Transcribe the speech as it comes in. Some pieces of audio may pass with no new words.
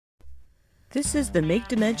This is the Make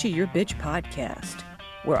Dementia Your Bitch podcast,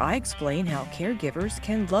 where I explain how caregivers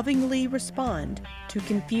can lovingly respond to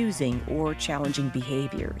confusing or challenging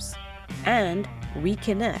behaviors and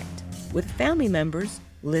reconnect with family members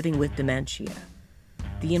living with dementia.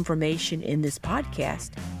 The information in this podcast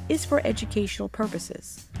is for educational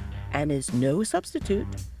purposes and is no substitute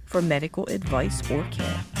for medical advice or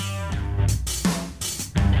care.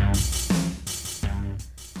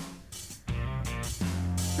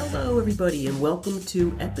 Hello, everybody, and welcome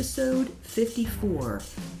to episode 54.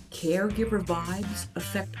 Caregiver Vibes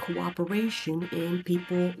Affect Cooperation in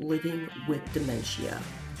People Living with Dementia.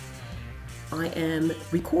 I am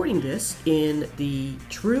recording this in the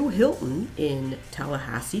True Hilton in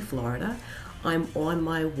Tallahassee, Florida. I'm on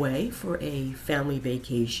my way for a family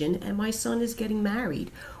vacation, and my son is getting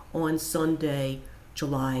married on Sunday,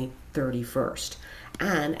 July 31st.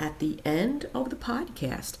 And at the end of the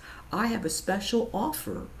podcast, I have a special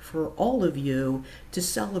offer for all of you to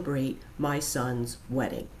celebrate my son's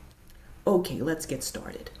wedding. Okay, let's get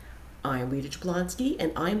started. I'm Rita Jablonski,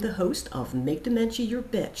 and I'm the host of Make Dementia Your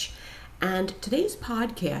Bitch. And today's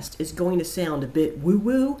podcast is going to sound a bit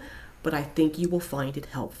woo-woo, but I think you will find it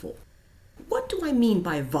helpful. What do I mean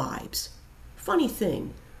by vibes? Funny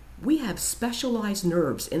thing, we have specialized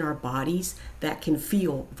nerves in our bodies that can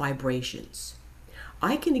feel vibrations.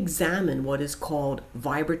 I can examine what is called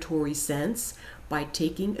vibratory sense by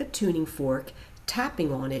taking a tuning fork,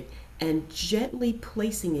 tapping on it, and gently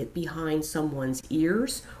placing it behind someone's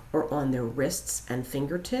ears or on their wrists and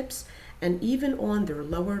fingertips, and even on their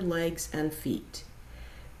lower legs and feet.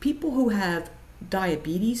 People who have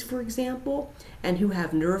diabetes, for example, and who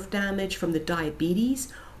have nerve damage from the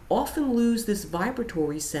diabetes often lose this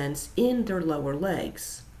vibratory sense in their lower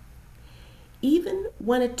legs. Even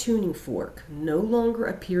when a tuning fork no longer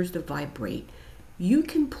appears to vibrate, you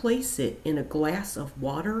can place it in a glass of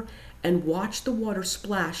water and watch the water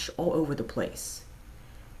splash all over the place.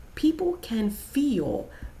 People can feel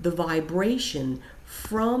the vibration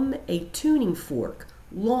from a tuning fork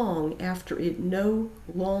long after it no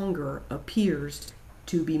longer appears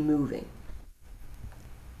to be moving.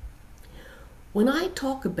 When I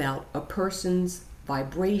talk about a person's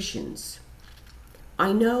vibrations,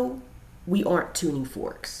 I know we aren't tuning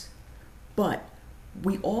forks, but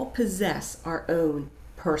we all possess our own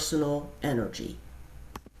personal energy.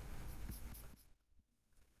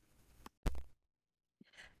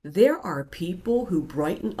 There are people who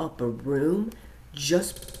brighten up a room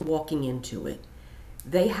just walking into it.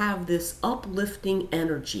 They have this uplifting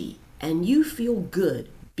energy, and you feel good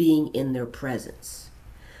being in their presence.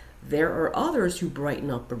 There are others who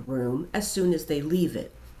brighten up a room as soon as they leave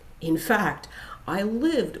it. In fact, I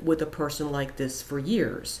lived with a person like this for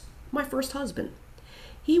years, my first husband.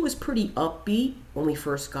 He was pretty upbeat when we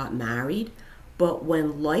first got married, but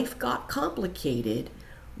when life got complicated,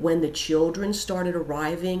 when the children started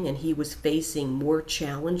arriving and he was facing more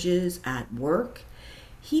challenges at work,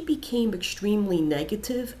 he became extremely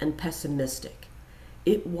negative and pessimistic.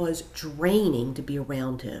 It was draining to be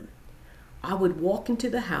around him. I would walk into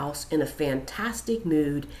the house in a fantastic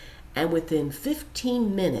mood, and within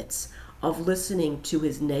 15 minutes of listening to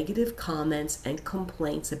his negative comments and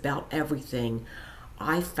complaints about everything,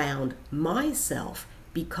 I found myself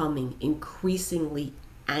becoming increasingly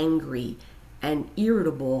angry and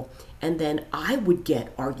irritable, and then I would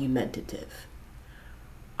get argumentative.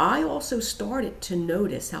 I also started to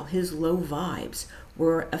notice how his low vibes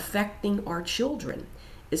were affecting our children,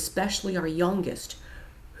 especially our youngest,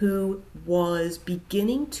 who was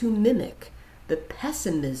beginning to mimic the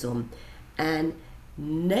pessimism and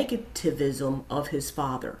negativism of his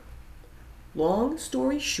father. Long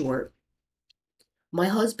story short, my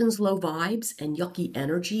husband's low vibes and yucky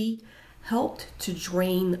energy helped to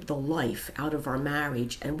drain the life out of our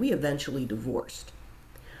marriage, and we eventually divorced.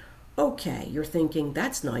 Okay, you're thinking,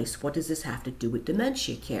 that's nice. What does this have to do with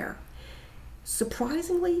dementia care?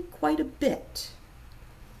 Surprisingly, quite a bit.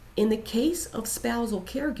 In the case of spousal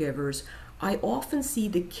caregivers, I often see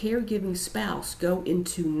the caregiving spouse go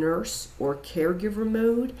into nurse or caregiver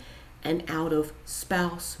mode and out of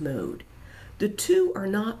spouse mode. The two are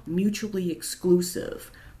not mutually exclusive,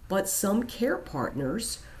 but some care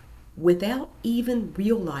partners, without even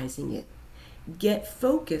realizing it, get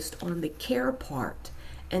focused on the care part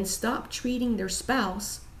and stop treating their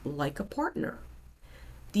spouse like a partner.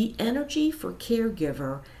 The energy for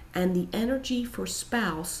caregiver and the energy for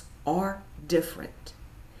spouse are different.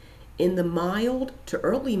 In the mild to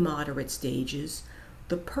early moderate stages,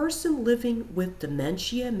 the person living with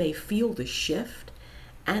dementia may feel the shift,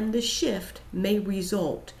 and the shift may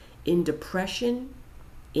result in depression,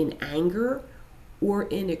 in anger, or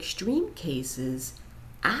in extreme cases,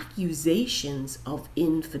 accusations of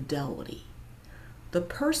infidelity. The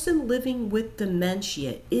person living with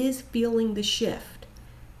dementia is feeling the shift,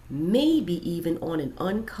 maybe even on an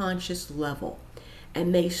unconscious level,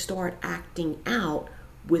 and may start acting out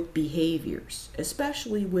with behaviors,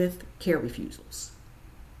 especially with care refusals.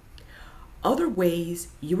 Other ways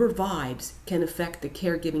your vibes can affect the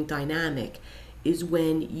caregiving dynamic is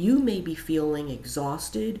when you may be feeling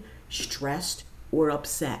exhausted, stressed, or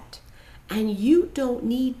upset. And you don't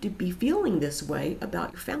need to be feeling this way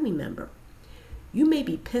about your family member. You may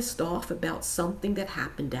be pissed off about something that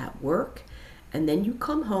happened at work, and then you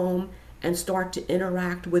come home and start to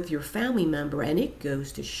interact with your family member and it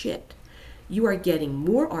goes to shit. You are getting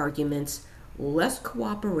more arguments, less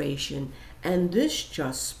cooperation, and this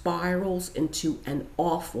just spirals into an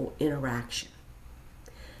awful interaction.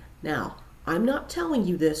 Now, I'm not telling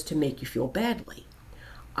you this to make you feel badly.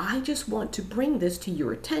 I just want to bring this to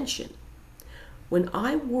your attention. When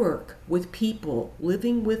I work with people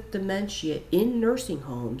living with dementia in nursing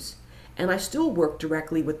homes, and I still work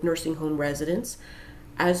directly with nursing home residents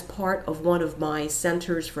as part of one of my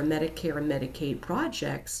Centers for Medicare and Medicaid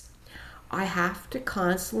projects, I have to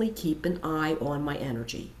constantly keep an eye on my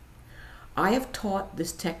energy. I have taught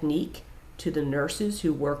this technique to the nurses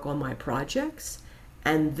who work on my projects,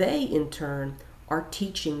 and they in turn are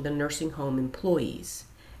teaching the nursing home employees.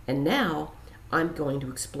 And now I'm going to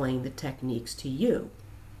explain the techniques to you.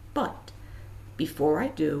 But before I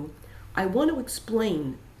do, I want to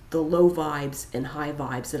explain the low vibes and high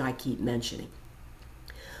vibes that I keep mentioning.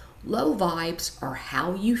 Low vibes are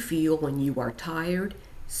how you feel when you are tired,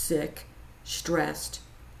 sick, stressed,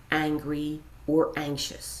 angry, or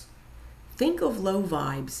anxious. Think of low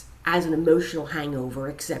vibes as an emotional hangover,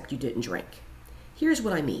 except you didn't drink. Here's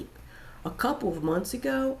what I mean. A couple of months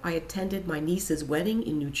ago, I attended my niece's wedding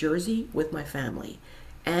in New Jersey with my family,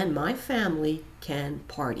 and my family can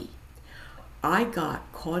party. I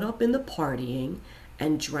got caught up in the partying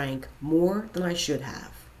and drank more than I should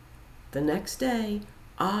have. The next day,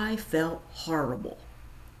 I felt horrible.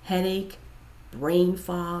 Headache, brain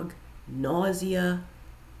fog, nausea.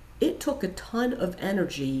 It took a ton of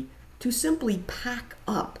energy to simply pack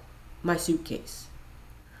up my suitcase.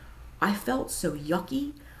 I felt so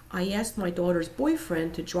yucky, I asked my daughter's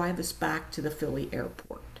boyfriend to drive us back to the Philly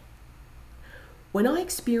airport. When I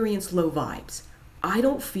experience low vibes, I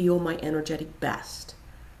don't feel my energetic best.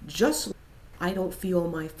 Just like I don't feel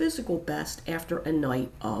my physical best after a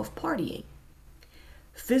night of partying.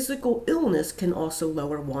 Physical illness can also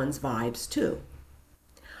lower one's vibes too.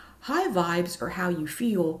 High vibes are how you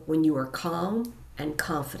feel when you are calm and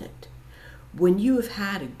confident, when you have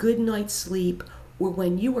had a good night's sleep, or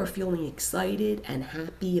when you are feeling excited and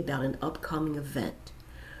happy about an upcoming event.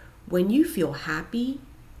 When you feel happy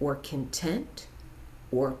or content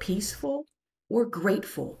or peaceful or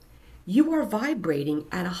grateful, you are vibrating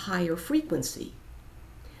at a higher frequency.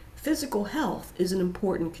 Physical health is an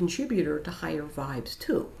important contributor to higher vibes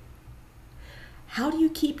too. How do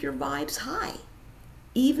you keep your vibes high,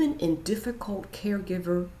 even in difficult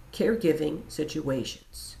caregiving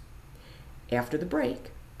situations? After the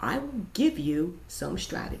break, I will give you some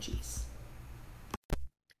strategies.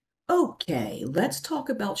 Okay, let's talk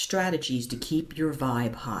about strategies to keep your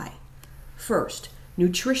vibe high. First,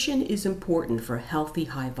 nutrition is important for healthy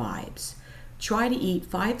high vibes. Try to eat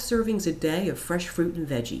 5 servings a day of fresh fruit and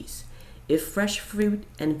veggies. If fresh fruit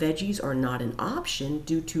and veggies are not an option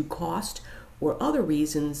due to cost or other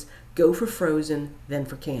reasons, go for frozen, then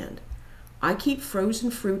for canned. I keep frozen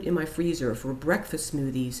fruit in my freezer for breakfast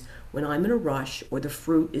smoothies when I'm in a rush or the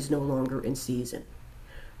fruit is no longer in season.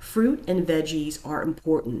 Fruit and veggies are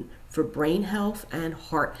important for brain health and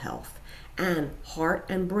heart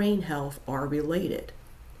and brain health are related.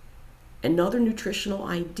 Another nutritional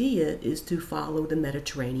idea is to follow the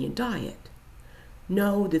Mediterranean diet.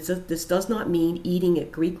 No, this does not mean eating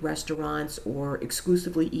at Greek restaurants or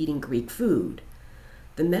exclusively eating Greek food.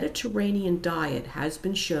 The Mediterranean diet has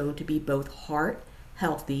been shown to be both heart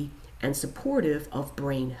healthy and supportive of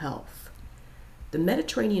brain health. The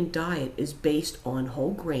Mediterranean diet is based on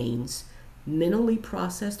whole grains, minimally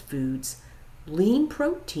processed foods, lean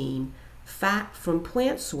protein, fat from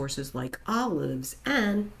plant sources like olives,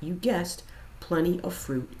 and, you guessed, plenty of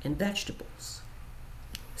fruit and vegetables.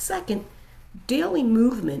 Second, daily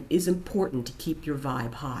movement is important to keep your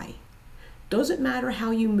vibe high. Doesn't matter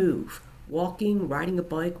how you move, walking, riding a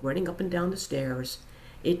bike, running up and down the stairs,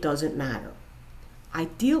 it doesn't matter.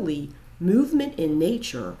 Ideally, movement in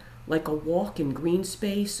nature, like a walk in green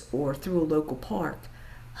space or through a local park,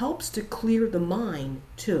 helps to clear the mind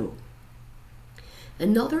too.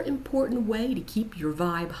 Another important way to keep your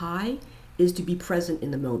vibe high is to be present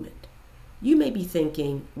in the moment. You may be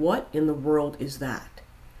thinking, what in the world is that?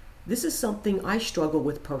 This is something I struggle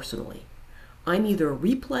with personally. I'm either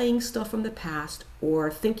replaying stuff from the past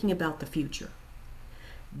or thinking about the future.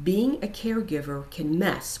 Being a caregiver can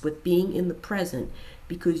mess with being in the present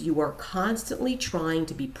because you are constantly trying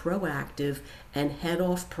to be proactive and head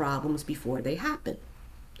off problems before they happen.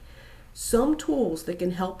 Some tools that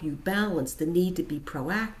can help you balance the need to be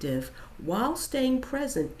proactive while staying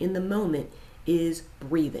present in the moment is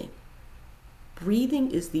breathing.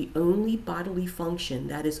 Breathing is the only bodily function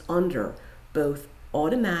that is under both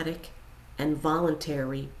automatic and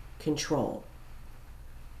voluntary control.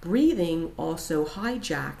 Breathing also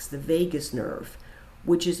hijacks the vagus nerve,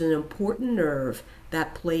 which is an important nerve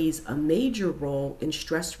that plays a major role in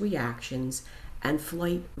stress reactions and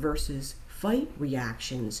flight versus fight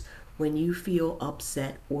reactions when you feel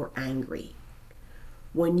upset or angry.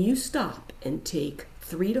 When you stop and take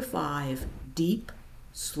 3 to 5 deep,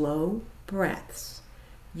 slow breaths,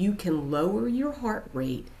 you can lower your heart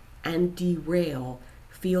rate and derail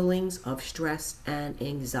feelings of stress and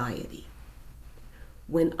anxiety.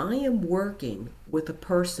 When I am working with a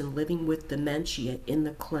person living with dementia in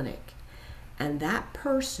the clinic, and that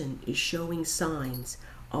person is showing signs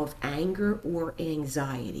of anger or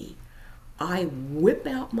anxiety, I whip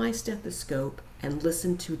out my stethoscope and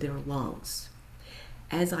listen to their lungs.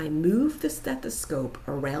 As I move the stethoscope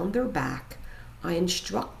around their back, I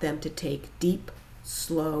instruct them to take deep,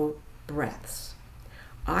 slow breaths.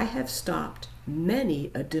 I have stopped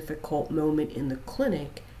many a difficult moment in the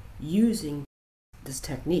clinic using this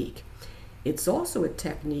technique. It's also a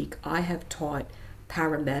technique I have taught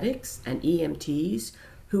paramedics and EMTs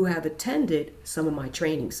who have attended some of my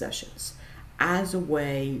training sessions as a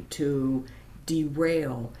way to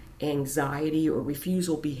derail anxiety or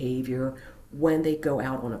refusal behavior when they go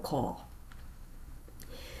out on a call.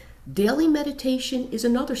 Daily meditation is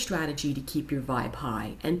another strategy to keep your vibe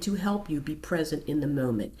high and to help you be present in the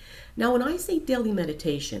moment. Now, when I say daily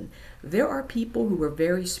meditation, there are people who are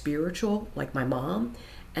very spiritual, like my mom,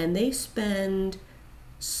 and they spend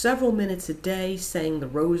several minutes a day saying the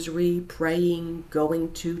rosary, praying,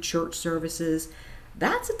 going to church services.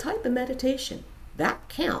 That's a type of meditation. That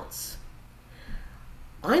counts.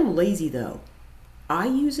 I'm lazy though. I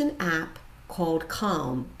use an app called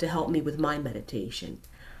Calm to help me with my meditation.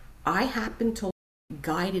 I happen to like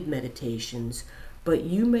guided meditations, but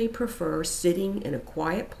you may prefer sitting in a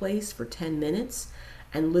quiet place for 10 minutes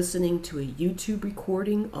and listening to a YouTube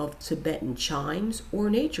recording of Tibetan chimes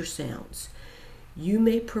or nature sounds. You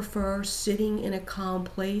may prefer sitting in a calm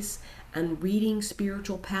place and reading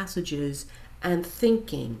spiritual passages and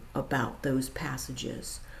thinking about those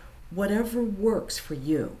passages. Whatever works for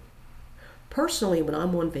you. Personally, when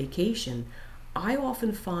I'm on vacation, I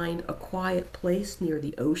often find a quiet place near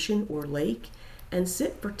the ocean or lake and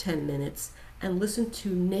sit for 10 minutes and listen to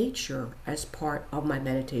nature as part of my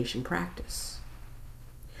meditation practice.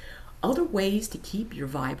 Other ways to keep your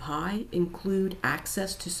vibe high include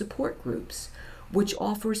access to support groups, which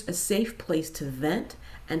offers a safe place to vent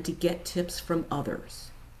and to get tips from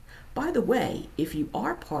others. By the way, if you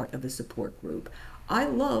are part of a support group, I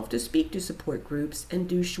love to speak to support groups and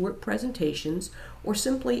do short presentations or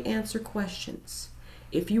simply answer questions.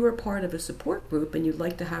 If you are part of a support group and you'd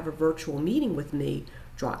like to have a virtual meeting with me,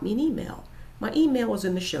 drop me an email. My email is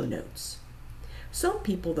in the show notes. Some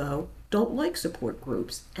people, though, don't like support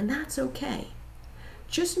groups, and that's okay.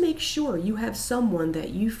 Just make sure you have someone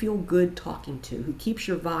that you feel good talking to who keeps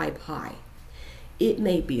your vibe high. It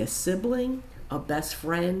may be a sibling, a best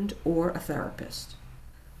friend, or a therapist.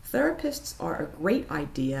 Therapists are a great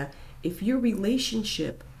idea if your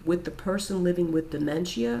relationship with the person living with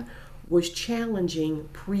dementia was challenging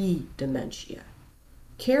pre-dementia.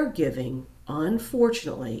 Caregiving,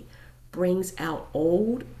 unfortunately, brings out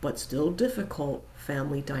old but still difficult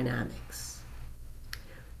family dynamics.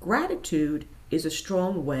 Gratitude is a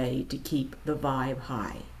strong way to keep the vibe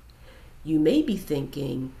high. You may be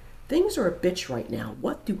thinking, things are a bitch right now.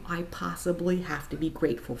 What do I possibly have to be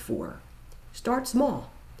grateful for? Start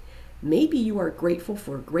small. Maybe you are grateful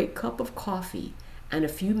for a great cup of coffee and a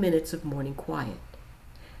few minutes of morning quiet.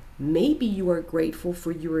 Maybe you are grateful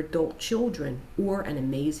for your adult children or an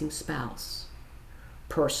amazing spouse.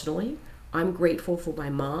 Personally, I'm grateful for my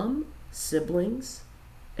mom, siblings,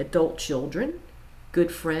 adult children,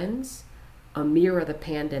 good friends, Amira the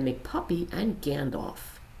pandemic puppy, and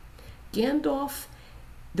Gandalf. Gandalf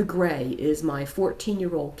the Grey is my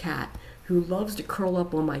 14-year-old cat who loves to curl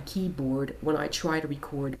up on my keyboard when I try to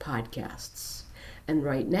record podcasts. And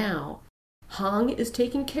right now, Hong is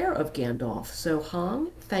taking care of Gandalf. So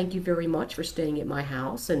Hong, thank you very much for staying at my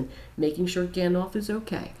house and making sure Gandalf is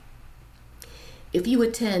okay. If you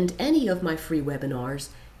attend any of my free webinars,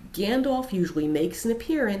 Gandalf usually makes an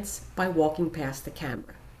appearance by walking past the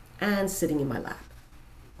camera and sitting in my lap.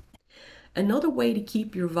 Another way to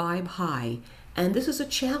keep your vibe high, and this is a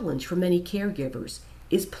challenge for many caregivers,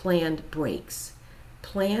 is planned breaks,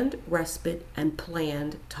 planned respite, and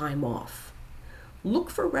planned time off. Look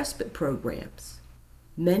for respite programs.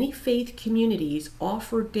 Many faith communities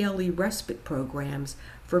offer daily respite programs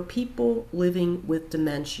for people living with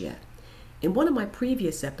dementia. In one of my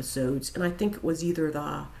previous episodes, and I think it was either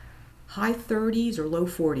the high 30s or low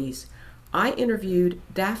 40s, I interviewed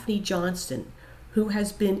Daphne Johnston, who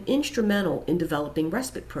has been instrumental in developing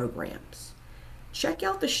respite programs. Check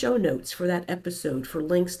out the show notes for that episode for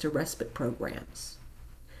links to respite programs.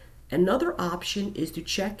 Another option is to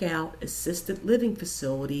check out assisted living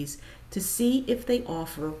facilities to see if they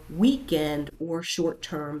offer weekend or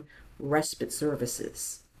short-term respite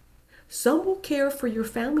services. Some will care for your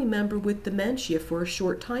family member with dementia for a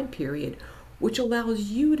short time period, which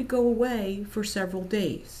allows you to go away for several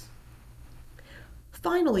days.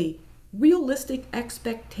 Finally, realistic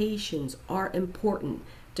expectations are important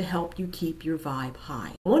to help you keep your vibe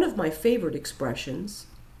high. One of my favorite expressions,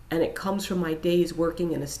 and it comes from my days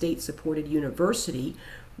working in a state-supported university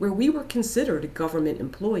where we were considered government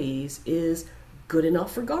employees, is good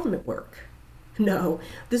enough for government work. No,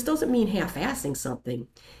 this doesn't mean half-assing something.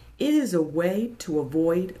 It is a way to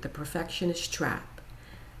avoid the perfectionist trap.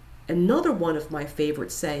 Another one of my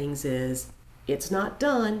favorite sayings is, it's not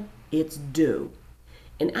done, it's due.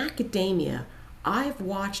 In academia, I've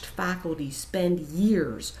watched faculty spend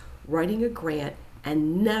years writing a grant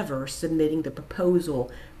and never submitting the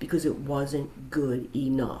proposal because it wasn't good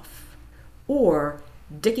enough, or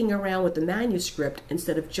dicking around with the manuscript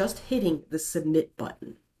instead of just hitting the submit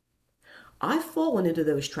button. I've fallen into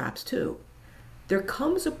those traps too. There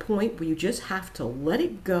comes a point where you just have to let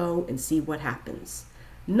it go and see what happens.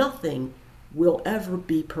 Nothing will ever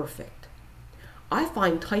be perfect. I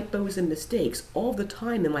find typos and mistakes all the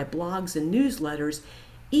time in my blogs and newsletters,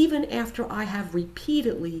 even after I have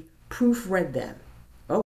repeatedly proofread them.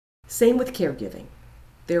 Oh, same with caregiving.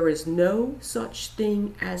 There is no such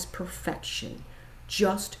thing as perfection,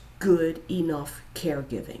 just good enough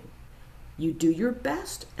caregiving. You do your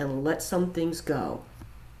best and let some things go.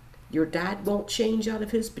 Your dad won't change out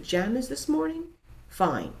of his pajamas this morning?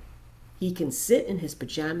 Fine. He can sit in his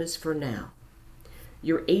pajamas for now.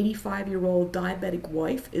 Your 85-year-old diabetic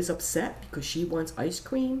wife is upset because she wants ice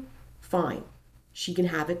cream? Fine. She can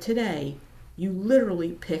have it today. You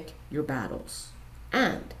literally pick your battles.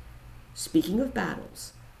 And, speaking of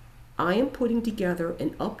battles, I am putting together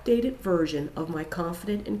an updated version of my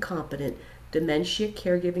Confident and Competent Dementia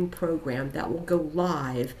Caregiving Program that will go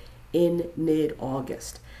live in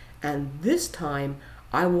mid-August. And this time,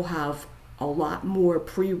 I will have a lot more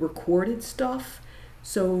pre-recorded stuff,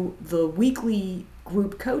 so the weekly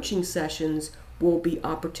group coaching sessions will be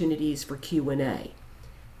opportunities for Q&A.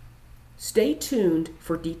 Stay tuned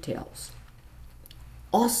for details.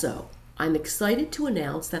 Also, I'm excited to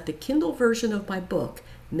announce that the Kindle version of my book,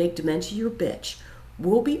 Make Dementia Your Bitch,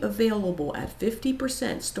 will be available at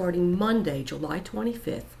 50% starting Monday, July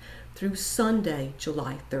 25th through Sunday,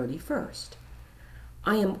 July 31st.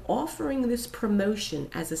 I am offering this promotion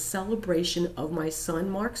as a celebration of my son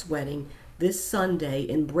Mark's wedding this Sunday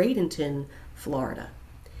in Bradenton, Florida.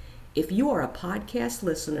 If you are a podcast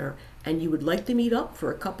listener and you would like to meet up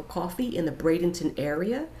for a cup of coffee in the Bradenton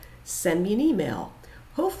area, send me an email.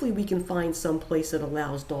 Hopefully we can find some place that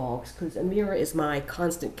allows dogs, because Amira is my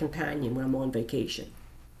constant companion when I'm on vacation.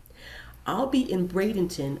 I'll be in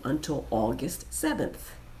Bradenton until August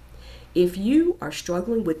 7th. If you are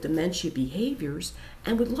struggling with dementia behaviors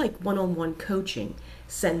and would like one-on-one coaching,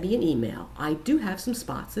 send me an email. I do have some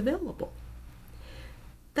spots available.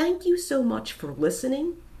 Thank you so much for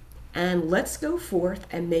listening, and let's go forth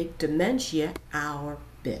and make dementia our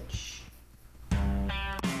bitch.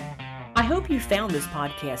 I hope you found this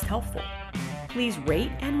podcast helpful. Please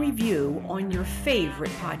rate and review on your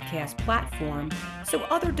favorite podcast platform so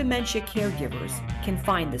other dementia caregivers can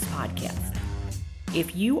find this podcast.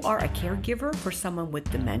 If you are a caregiver for someone with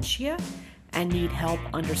dementia and need help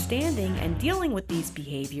understanding and dealing with these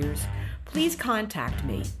behaviors, please contact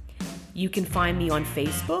me. You can find me on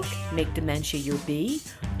Facebook, Make Dementia Your B,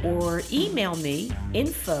 or email me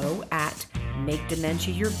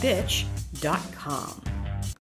info@makedementiayourbitch.com.